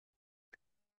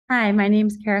Hi, my name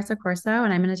is Carissa Corso,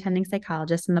 and I'm an attending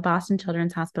psychologist in the Boston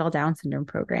Children's Hospital Down Syndrome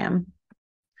program.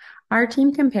 Our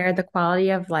team compared the quality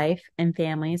of life in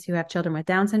families who have children with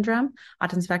Down syndrome,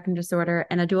 autism spectrum disorder,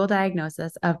 and a dual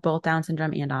diagnosis of both Down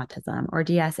syndrome and autism, or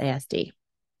DS+ASD.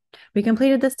 We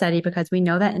completed the study because we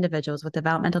know that individuals with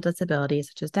developmental disabilities,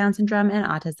 such as Down syndrome and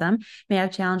autism, may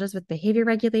have challenges with behavior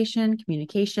regulation,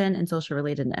 communication, and social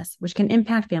relatedness, which can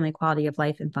impact family quality of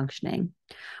life and functioning.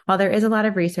 While there is a lot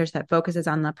of research that focuses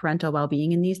on the parental well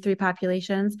being in these three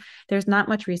populations, there's not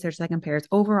much research that compares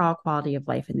overall quality of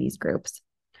life in these groups.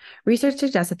 Research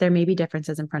suggests that there may be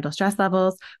differences in parental stress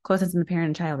levels, closeness in the parent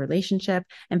and child relationship,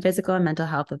 and physical and mental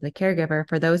health of the caregiver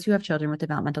for those who have children with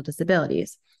developmental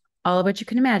disabilities, all of which you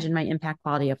can imagine might impact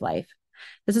quality of life.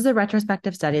 This is a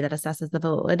retrospective study that assesses the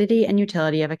validity and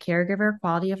utility of a caregiver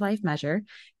quality of life measure,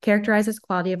 characterizes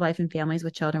quality of life in families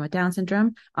with children with Down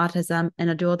syndrome, autism,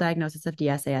 and a dual diagnosis of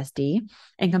DS+ASD,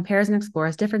 and compares and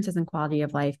explores differences in quality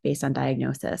of life based on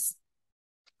diagnosis.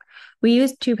 We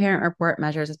used two parent report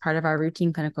measures as part of our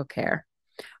routine clinical care.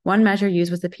 One measure used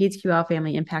was the PedsQL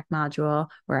Family Impact Module,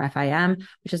 or FIM,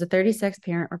 which is a 36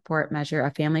 parent report measure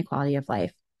of family quality of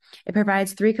life. It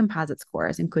provides three composite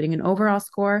scores, including an overall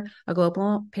score, a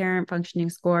global parent functioning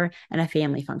score, and a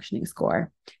family functioning score.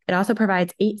 It also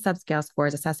provides 8 subscale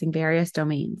scores assessing various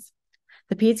domains.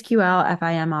 The PedsQL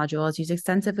FIM module is used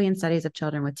extensively in studies of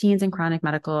children with teens and chronic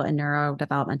medical and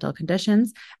neurodevelopmental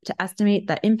conditions to estimate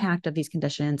the impact of these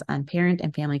conditions on parent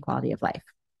and family quality of life.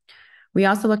 We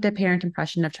also looked at Parent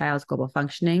Impression of Child's Global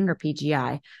Functioning, or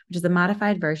PGI, which is a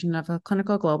modified version of a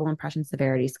Clinical Global Impression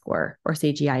Severity Score, or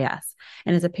CGIS,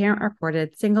 and is a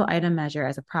parent-reported single-item measure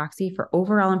as a proxy for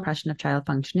overall impression of child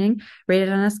functioning, rated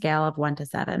on a scale of 1 to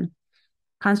 7.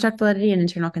 Construct validity and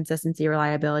internal consistency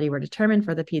reliability were determined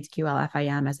for the PedsQL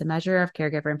FIM as a measure of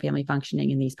caregiver and family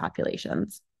functioning in these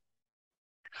populations.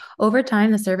 Over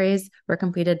time, the surveys were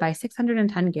completed by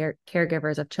 610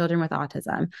 caregivers of children with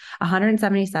autism,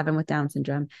 177 with Down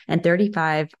syndrome, and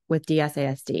 35 with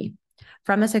DS+ASD.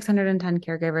 From the 610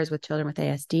 caregivers with children with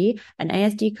ASD, an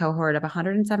ASD cohort of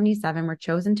 177 were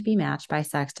chosen to be matched by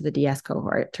sex to the DS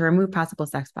cohort to remove possible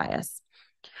sex bias.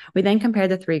 We then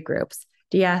compared the three groups,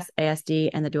 DS,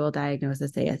 ASD, and the dual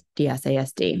diagnosis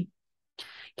DS+ASD.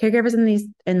 Caregivers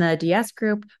in the DS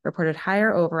group reported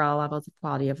higher overall levels of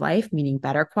quality of life, meaning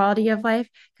better quality of life,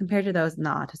 compared to those in the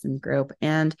autism group,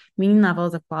 and mean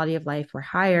levels of quality of life were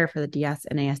higher for the DS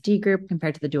and ASD group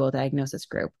compared to the dual diagnosis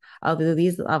group, although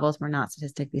these levels were not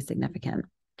statistically significant.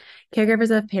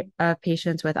 Caregivers of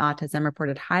patients with autism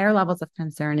reported higher levels of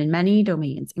concern in many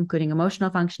domains, including emotional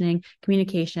functioning,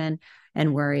 communication,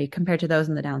 and worry, compared to those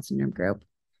in the Down syndrome group.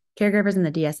 Caregivers in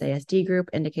the DS+ASD group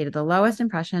indicated the lowest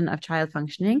impression of child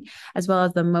functioning, as well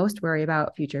as the most worry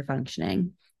about future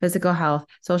functioning, physical health,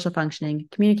 social functioning,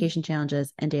 communication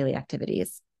challenges, and daily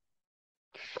activities.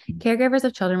 Caregivers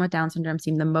of children with Down syndrome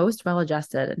seem the most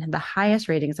well-adjusted and had the highest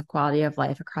ratings of quality of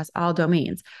life across all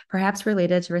domains, perhaps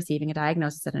related to receiving a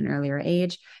diagnosis at an earlier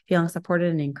age, feeling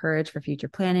supported and encouraged for future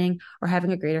planning, or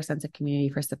having a greater sense of community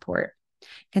for support.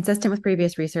 Consistent with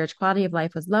previous research, quality of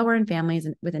life was lower in families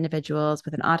with individuals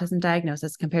with an autism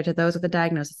diagnosis compared to those with a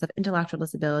diagnosis of intellectual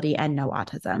disability and no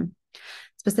autism.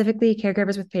 Specifically,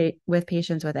 caregivers with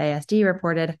patients with ASD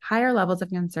reported higher levels of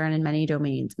concern in many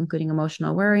domains, including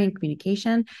emotional worry and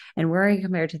communication, and worry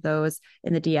compared to those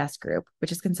in the DS group,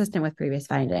 which is consistent with previous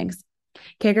findings.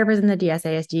 Caregivers in the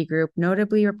DS+ASD group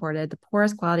notably reported the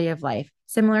poorest quality of life,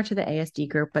 similar to the ASD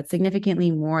group, but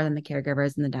significantly more than the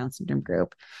caregivers in the Down syndrome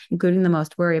group, including the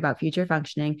most worry about future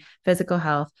functioning, physical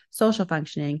health, social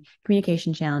functioning,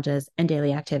 communication challenges, and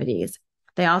daily activities.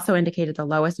 They also indicated the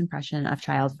lowest impression of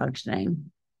child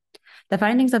functioning. The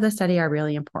findings of the study are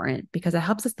really important because it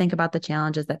helps us think about the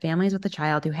challenges that families with a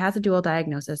child who has a dual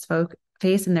diagnosis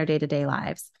face in their day-to-day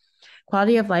lives.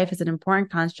 Quality of life is an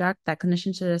important construct that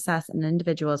clinicians should assess in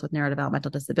individuals with neurodevelopmental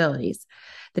disabilities.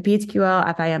 The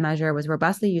PedsQL FIM measure was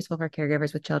robustly useful for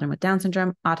caregivers with children with Down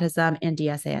syndrome, autism, and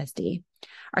DS+ASD.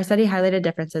 Our study highlighted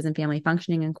differences in family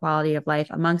functioning and quality of life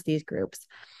amongst these groups.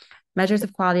 Measures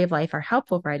of quality of life are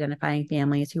helpful for identifying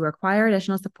families who require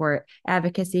additional support,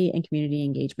 advocacy, and community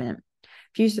engagement.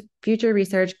 Future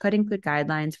research could include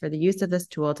guidelines for the use of this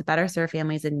tool to better serve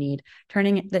families in need,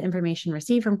 turning the information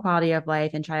received from quality of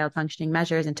life and child functioning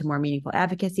measures into more meaningful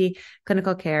advocacy,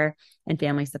 clinical care, and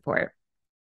family support.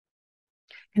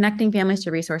 Connecting families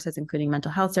to resources including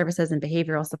mental health services and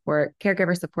behavioral support,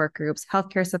 caregiver support groups,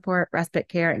 healthcare support, respite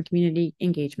care, and community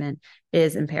engagement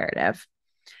is imperative.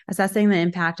 Assessing the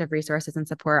impact of resources and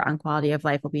support on quality of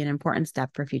life will be an important step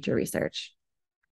for future research.